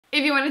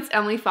Everyone, it's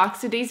Emily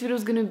Fox. Today's video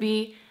is going to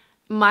be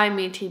my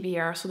main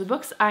TBR. So the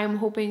books I'm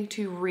hoping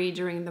to read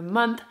during the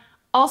month.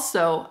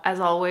 Also, as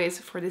always,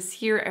 for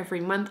this year,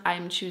 every month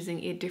I'm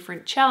choosing a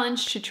different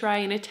challenge to try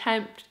and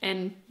attempt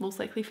and most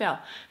likely fail.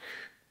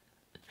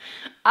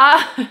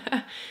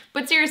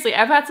 But seriously,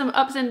 I've had some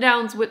ups and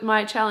downs with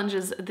my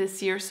challenges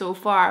this year so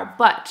far,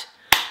 but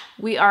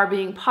we are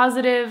being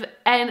positive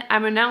and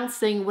I'm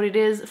announcing what it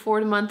is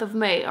for the month of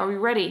May. Are we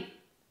ready?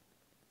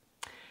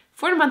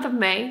 For the month of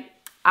May,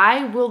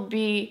 I will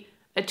be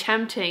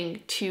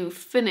attempting to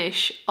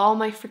finish all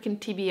my freaking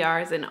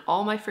TBRs and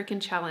all my freaking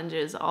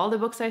challenges, all the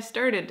books I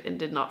started and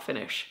did not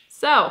finish.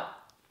 So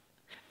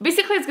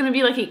basically it's gonna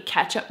be like a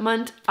catch-up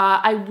month.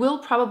 I will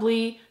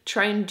probably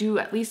try and do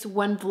at least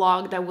one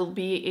vlog that will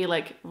be a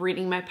like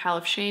reading my pile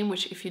of shame,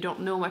 which if you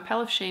don't know, my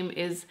pile of shame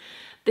is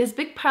this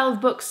big pile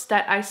of books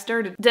that I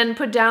started, then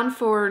put down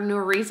for no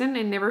reason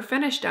and never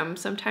finished them.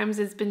 Sometimes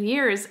it's been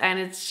years and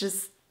it's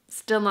just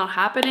still not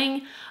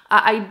happening.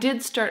 I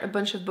did start a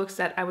bunch of books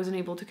that I wasn't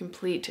able to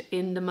complete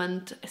in the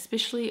month,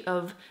 especially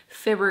of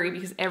February,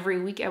 because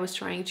every week I was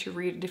trying to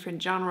read a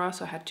different genre,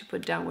 so I had to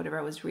put down whatever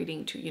I was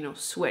reading to, you know,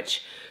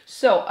 switch.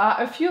 So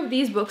a few of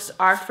these books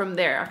are from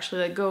there.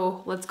 Actually,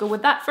 let's go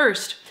with that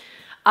first.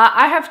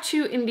 I have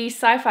two in the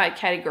sci-fi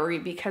category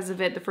because of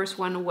it. The first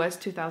one was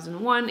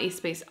 2001, A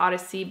Space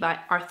Odyssey by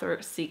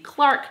Arthur C.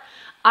 Clarke.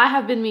 I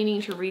have been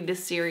meaning to read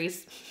this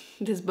series,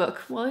 this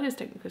book. Well, it is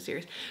technically a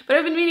series, but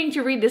I've been meaning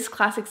to read this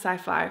classic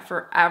sci-fi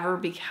forever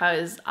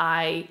because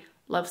I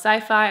love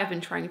sci-fi. I've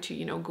been trying to,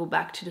 you know, go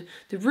back to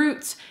the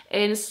roots.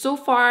 And so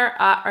far,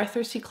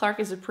 Arthur C. Clarke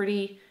is a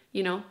pretty,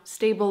 you know,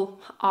 stable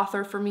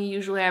author for me.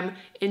 Usually I'm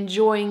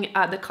enjoying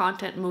the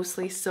content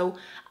mostly. So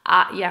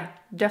yeah,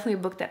 definitely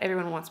a book that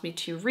everyone wants me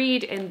to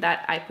read and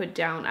that I put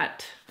down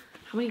at,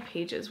 how many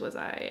pages was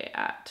I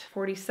at?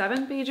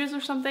 47 pages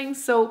or something.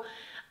 So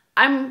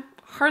I'm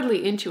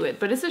hardly into it,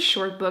 but it's a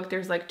short book.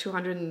 There's like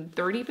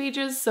 230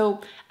 pages,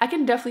 so I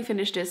can definitely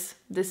finish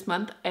this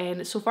month.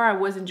 And so far I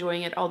was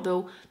enjoying it,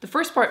 although the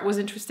first part was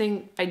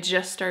interesting. I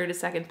just started the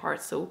second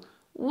part, so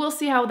we'll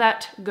see how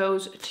that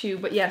goes too.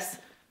 But yes,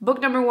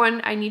 book number one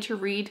I need to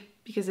read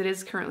because it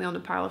is currently on the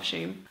pile of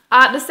shame.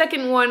 The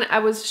second one I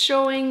was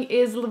showing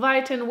is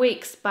Leviathan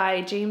Wakes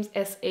by James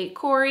S.A.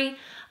 Corey.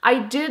 I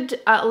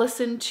did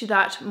listen to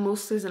that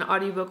mostly as an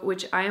audiobook,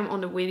 which I am on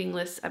the waiting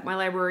list at my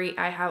library.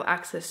 I have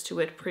access to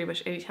it pretty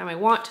much anytime I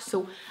want,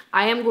 so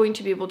I am going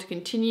to be able to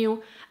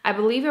continue. I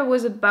believe I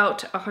was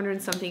about 100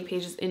 and something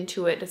pages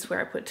into it. That's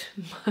where I put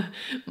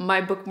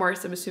my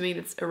bookmarks. I'm assuming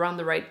it's around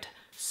the right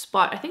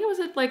spot. I think it was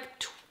at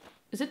like,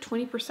 is it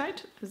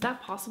 20%? Is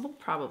that possible?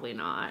 Probably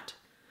not,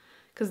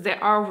 because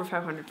there are over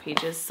 500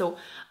 pages. So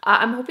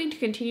I'm hoping to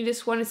continue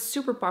this one. It's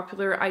super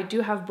popular. I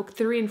do have book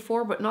 3 and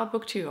 4, but not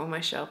book 2 on my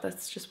shelf.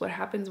 That's just what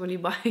happens when you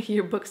buy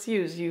your books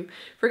used. You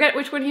forget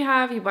which one you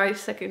have, you buy a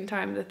second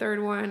time the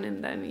third one,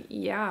 and then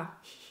yeah.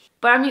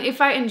 But I mean, if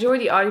I enjoy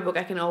the audiobook,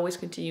 I can always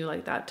continue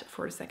like that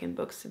for a second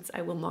book, since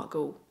I will not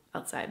go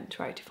outside and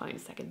try to find a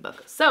second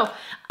book. So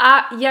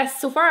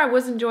yes, so far I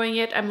was enjoying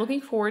it. I'm looking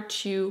forward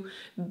to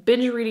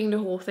binge reading the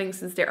whole thing,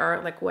 since there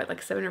are like what,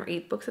 like 7 or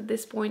 8 books at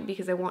this point,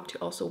 because I want to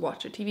also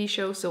watch a TV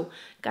show, so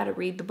gotta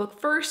read the book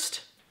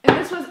first. And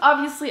this was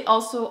obviously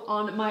also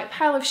on my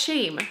pile of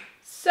shame.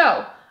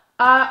 So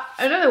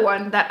another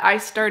one that I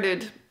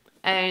started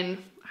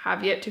and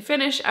have yet to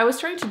finish. I was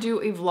trying to do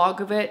a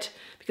vlog of it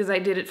because I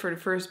did it for the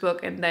first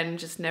book and then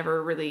just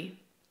never really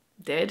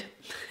did.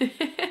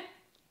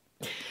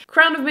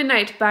 Crown of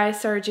Midnight by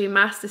Sarah J.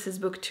 Maas. This is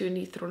book 2 in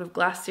the Throne of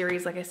Glass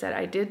series. Like I said,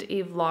 I did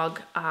a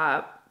vlog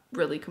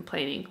really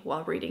complaining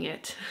while reading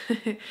it.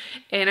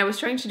 And I was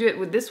trying to do it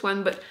with this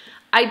one, but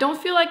I don't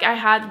feel like I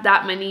had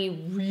that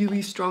many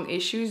really strong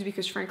issues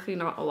because frankly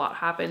not a lot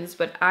happens.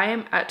 But I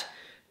am at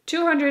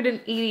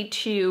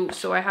 282,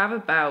 so I have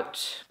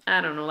about, I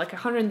don't know, like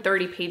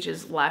 130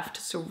 pages left.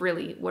 So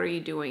really, what are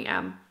you doing?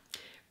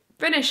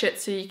 Finish it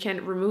so you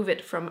can remove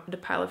it from the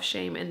pile of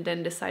shame and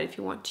then decide if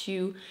you want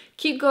to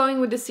keep going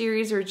with the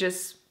series or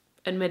just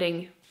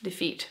admitting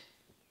defeat.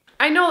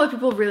 I know that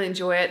people really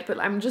enjoy it, but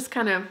I'm just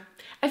kind of,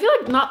 I feel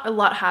like not a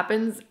lot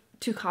happens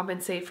to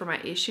compensate for my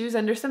issues. I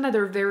understand that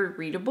they're very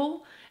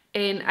readable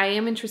and I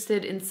am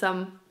interested in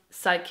some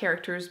side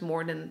characters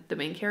more than the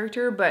main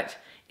character, but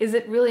is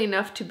it really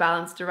enough to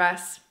balance the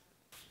rest?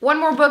 One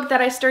more book that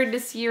I started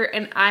this year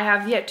and I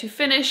have yet to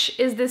finish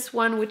is this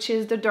one, which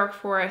is The Dark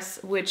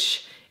Forest,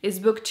 which is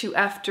book 2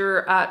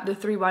 after The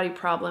Three-Body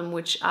Problem,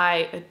 which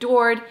I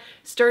adored.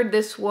 Started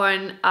this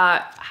one,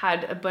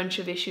 had a bunch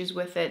of issues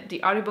with it.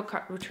 The audiobook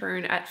got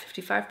returned at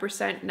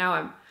 55%. Now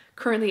I'm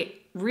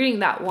currently reading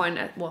that one,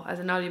 well, as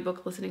an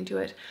audiobook, listening to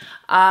it.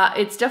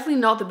 It's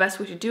definitely not the best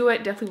way to do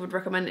it. Definitely would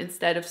recommend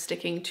instead of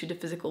sticking to the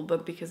physical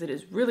book because it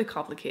is really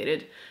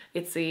complicated.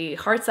 It's a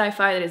hard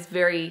sci-fi that is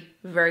very,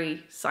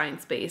 very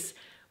science-based.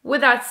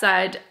 With that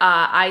said,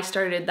 I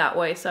started it that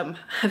way, so I'm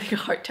having a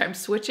hard time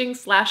switching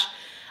 /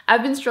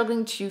 I've been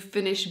struggling to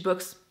finish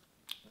books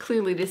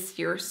clearly this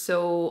year,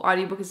 so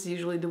audiobook is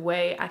usually the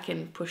way I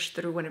can push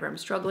through whenever I'm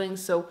struggling.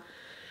 So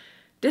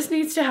This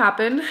needs to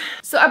happen.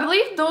 So I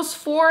believe those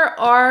 4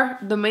 are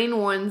the main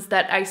ones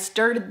that I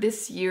started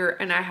this year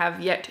and I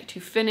have yet to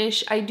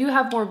finish. I do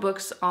have more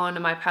books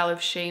on my pile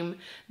of shame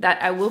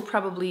that I will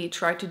probably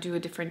try to do a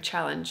different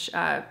challenge,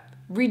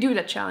 redo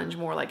that challenge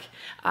more like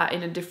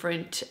in a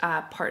different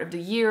part of the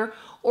year.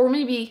 Or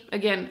maybe,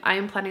 again, I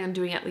am planning on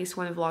doing at least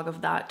one vlog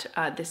of that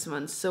this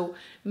month. So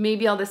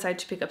maybe I'll decide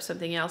to pick up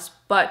something else.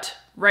 But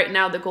right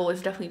now the goal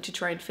is definitely to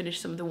try and finish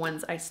some of the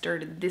ones I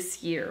started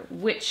this year,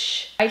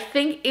 which I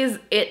think is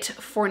it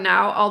for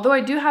now. Although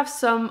I do have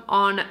some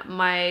on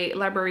my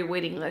library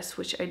waiting list,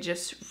 which I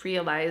just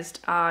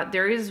realized.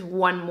 There is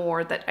one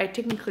more that I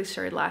technically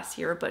started last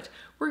year, but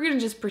we're gonna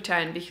just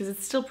pretend because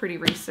it's still pretty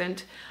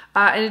recent.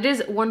 And it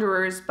is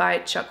Wanderers by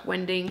Chuck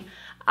Wendig.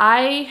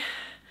 I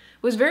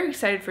was very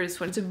excited for this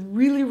one. It's a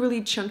really,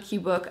 really chunky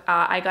book.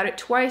 I got it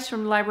twice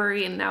from the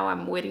library and now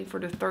I'm waiting for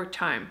the 3rd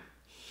time.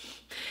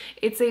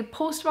 It's a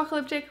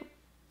post-apocalyptic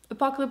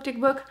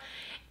book,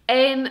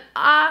 and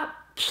at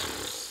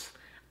this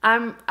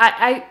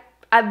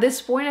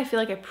point I feel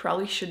like I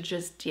probably should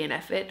just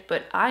DNF it,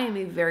 but I am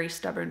a very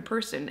stubborn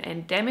person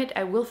and damn it,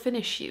 I will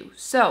finish you.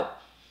 So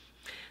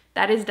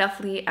that is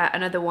definitely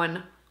another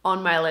one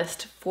on my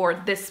list for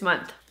this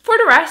month. For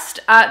the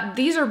rest,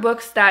 these are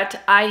books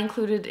that I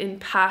included in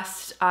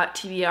past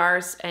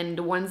TBRs and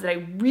the ones that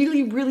I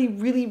really, really,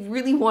 really,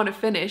 really want to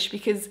finish,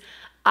 because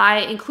I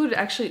included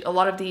actually a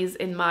lot of these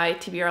in my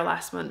TBR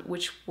last month,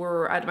 which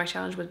were, my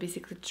challenge was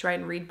basically to try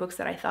and read books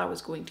that I thought I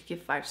was going to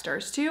give 5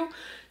 stars to.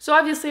 So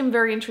obviously I'm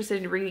very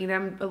interested in reading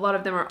them. A lot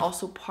of them are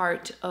also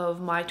part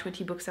of my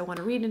 20 books I want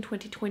to read in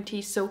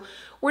 2020. So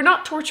we're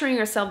not torturing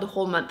ourselves the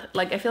whole month.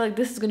 Like, I feel like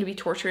this is going to be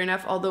torture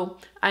enough, although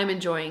I'm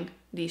enjoying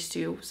these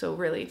 2, so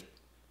really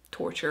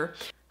torture.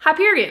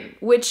 Hyperion,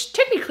 which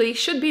technically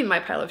should be in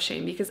my pile of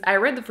shame because I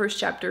read the first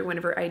chapter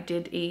whenever I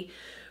did a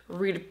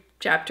read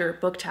chapter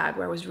book tag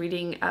where I was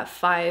reading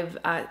 5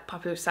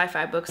 popular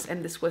sci-fi books,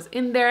 and this was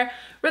in there.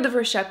 Read the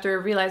first chapter,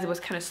 realized it was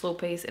kind of slow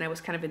paced and I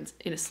was kind of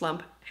in a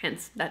slump,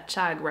 hence that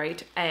tag,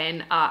 right?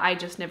 And I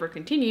just never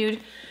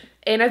continued.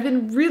 And I've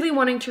been really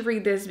wanting to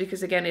read this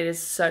because, again, it is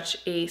such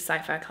a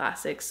sci-fi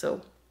classic,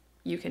 so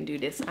you can do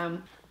this.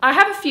 I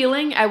have a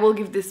feeling I will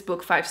give this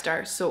book 5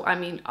 stars, so I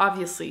mean,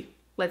 obviously,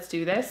 let's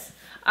do this.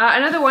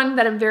 Another one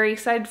that I'm very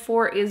excited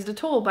for is The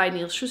Toll by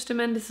Neil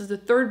Shusterman. This is the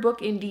 3rd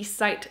book in the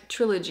Sight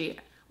trilogy.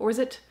 Or is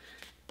it?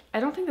 I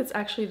don't think that's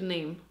actually the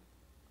name.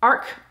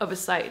 Arc of a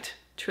Sight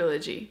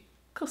trilogy.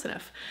 Close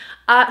enough.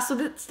 So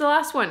that's the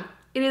last one.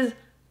 It is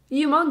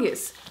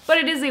humongous, but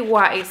it is a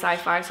YA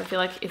sci-fi, so I feel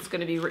like it's going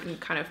to be written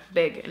kind of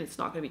big and it's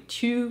not going to be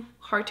too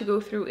hard to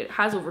go through. It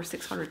has over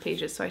 600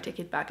 pages, so I take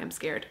it back. I'm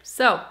scared.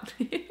 So,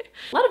 a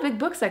lot of big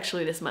books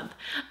actually this month.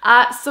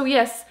 So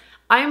yes,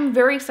 I am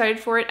very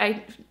excited for it.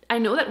 I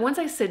know that once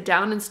I sit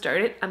down and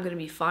start it, I'm going to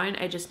be fine.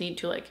 I just need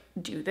to like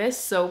do this.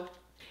 So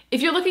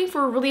if you're looking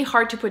for a really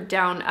hard to put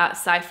down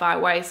sci-fi,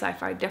 YA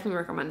sci-fi, definitely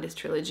recommend this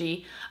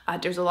trilogy.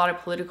 There's a lot of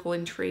political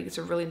intrigue. It's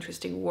a really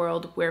interesting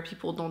world where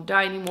people don't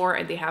die anymore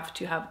and they have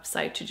to have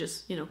sight to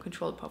just, you know,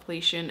 control the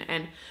population.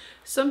 And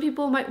some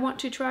people might want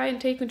to try and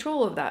take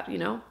control of that, you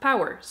know,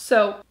 power.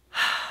 So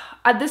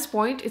at this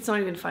point, it's not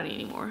even funny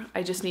anymore.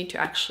 I just need to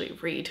actually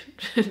read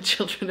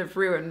Children of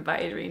Ruin by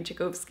Adrian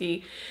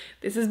Tchaikovsky.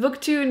 This is book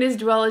 2 in this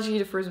duology.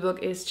 The first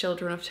book is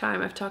Children of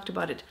Time. I've talked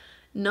about it.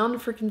 None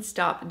freaking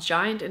stop.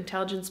 Giant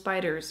intelligent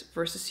spiders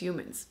versus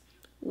humans.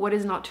 What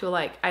is not to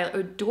like? I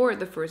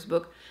adored the first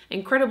book.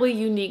 Incredibly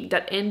unique.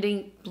 That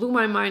ending blew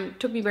my mind,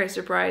 took me by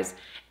surprise.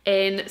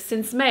 And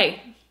since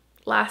May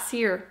last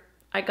year,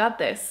 I got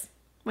this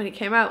when it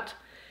came out.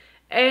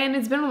 And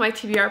it's been on my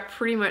TBR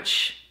pretty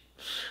much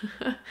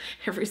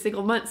every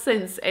single month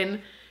since, and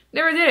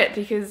never did it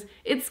because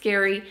it's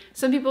scary.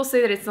 Some people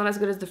say that it's not as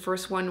good as the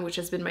first one, which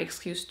has been my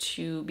excuse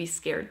to be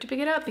scared to pick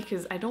it up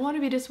because I don't want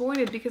to be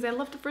disappointed because I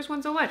love the first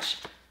one so much.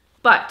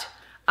 But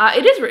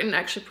it is written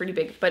actually pretty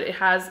big, but it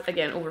has,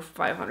 again, over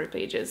 500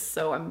 pages.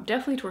 So I'm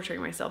definitely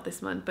torturing myself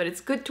this month, but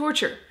it's good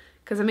torture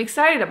because I'm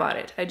excited about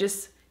it. I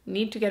just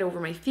need to get over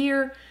my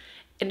fear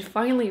and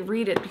finally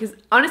read it because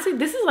honestly,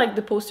 this is like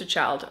the poster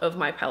child of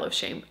my pile of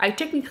shame. I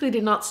technically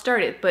did not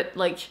start it, but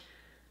like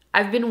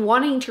I've been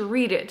wanting to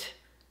read it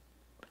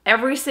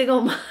every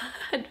single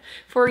month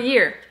for a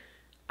year.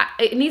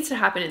 It needs to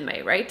happen in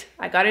May, right?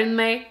 I got it in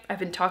May. I've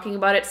been talking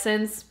about it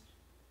since.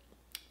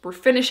 We're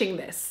finishing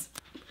this.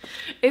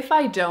 If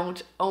I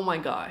don't, oh my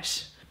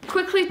gosh.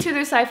 Quickly to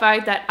the sci-fi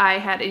that I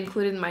had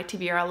included in my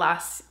TBR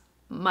last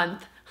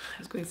month. I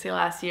was going to say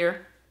last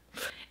year.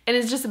 And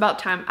it's just about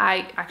time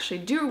I actually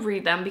do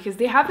read them because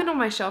they have been on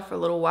my shelf for a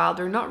little while.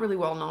 They're not really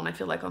well known, I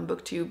feel like, on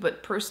BookTube,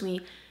 but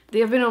personally, they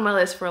have been on my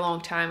list for a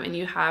long time. And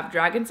you have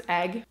Dragon's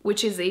Egg,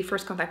 which is a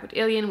first contact with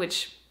alien,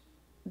 which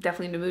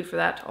definitely in the mood for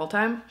that all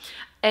time.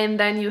 And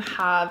then you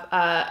have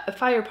A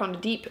Fire Upon the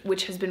Deep,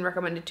 which has been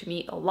recommended to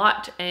me a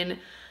lot, and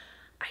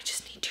I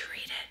just need to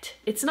read it.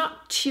 It's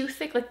not too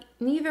thick, like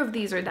neither of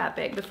these are that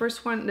big.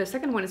 The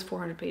second one is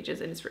 400 pages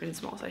and it's written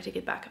small, so I take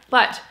it back.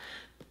 But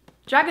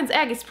Dragon's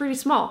Egg is pretty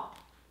small.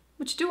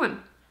 What you doing?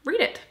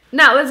 read it.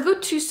 Now let's go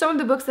to some of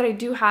the books that I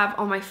do have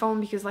on my phone,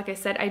 because like I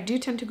said, I do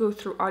tend to go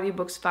through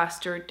audiobooks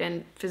faster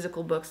than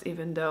physical books,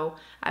 even though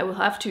I will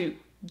have to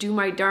do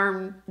my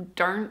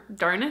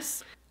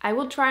darnest. I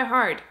will try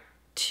hard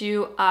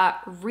to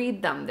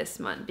read them this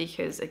month,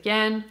 because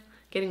again,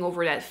 getting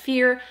over that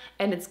fear,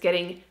 and it's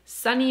getting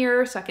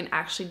sunnier, so I can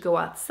actually go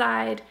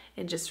outside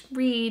and just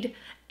read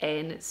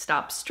and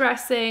stop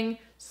stressing.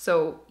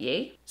 So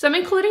yay. So I'm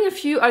including a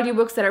few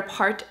audiobooks that are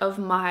part of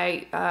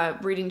my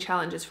reading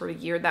challenges for the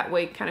year. That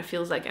way it kind of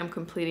feels like I'm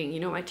completing, you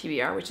know, my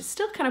TBR, which is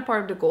still kind of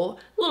part of the goal.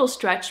 A little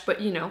stretch,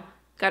 but you know,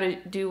 gotta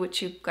do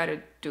what you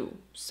gotta do.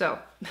 So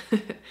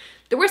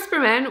The Whisper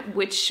Man,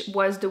 which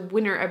was the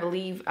winner, I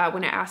believe,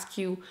 when I asked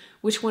you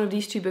which one of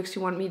these two books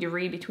you want me to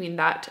read between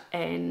that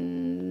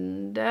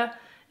and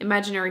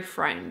Imaginary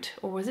Friend.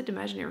 Or was it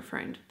Imaginary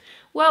Friend?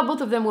 Well, both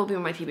of them will be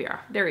on my TBR.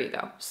 There you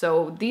go.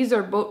 So these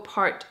are both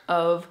part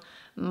of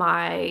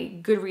my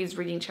Goodreads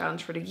reading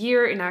challenge for the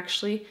year, and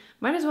actually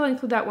might as well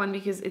include that one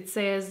because it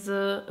says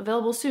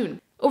available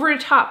soon. Over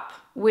the Top,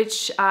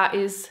 which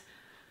is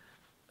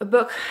a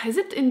book, is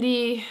it in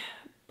the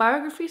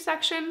biography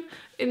section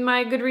in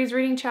my Goodreads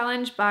reading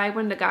challenge by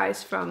one of the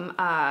guys from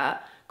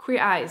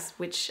Queer Eyes,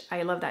 which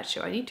I love that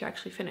show. I need to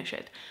actually finish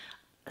it.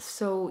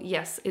 So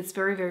yes, it's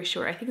very, very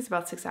short. I think it's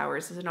about 6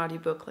 hours. It's an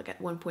audiobook, like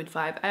at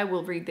 1.5. I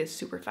will read this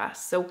super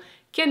fast. So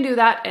can do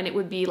that, and it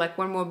would be like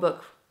one more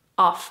book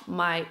off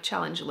my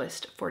challenge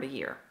list for the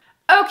year.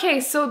 Okay,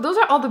 so those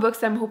are all the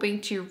books I'm hoping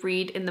to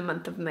read in the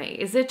month of May.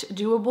 Is it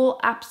doable?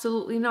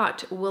 Absolutely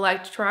not. Will I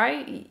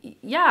try?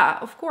 Yeah,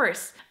 of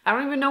course. I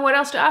don't even know what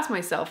else to ask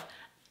myself.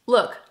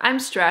 Look, I'm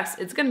stressed.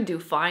 It's gonna do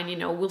fine, you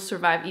know, we'll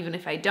survive even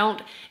if I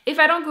don't. If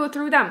I don't go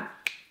through them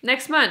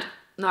next month,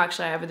 no,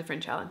 actually I have a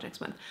different challenge next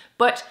month,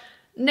 but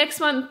next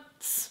month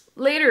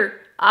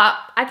later,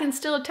 I can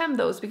still attempt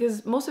those,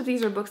 because most of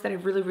these are books that I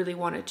really, really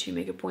wanted to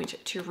make a point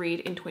to read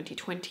in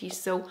 2020,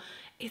 so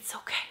it's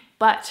okay.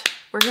 But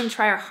we're gonna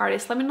try our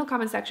hardest. Let me know in the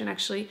comment section,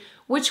 actually,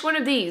 which one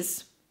of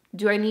these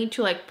do I need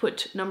to like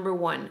put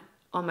 #1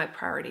 on my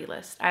priority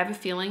list? I have a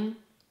feeling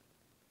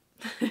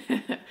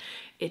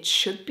it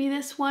should be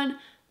this one,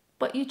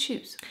 but you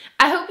choose.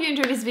 I hope you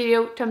enjoyed this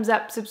video. Thumbs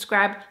up,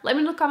 subscribe. Let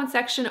me know in the comment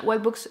section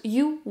what books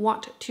you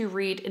want to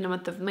read in the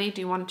month of May.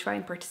 Do you want to try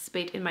and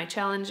participate in my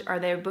challenge? Are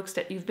there books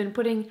that you've been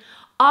putting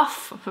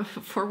off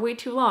for way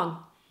too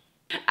long?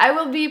 I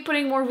will be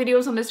putting more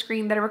videos on the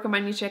screen that I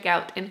recommend you check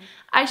out, and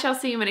I shall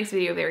see you in my next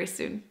video very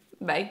soon.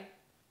 Bye.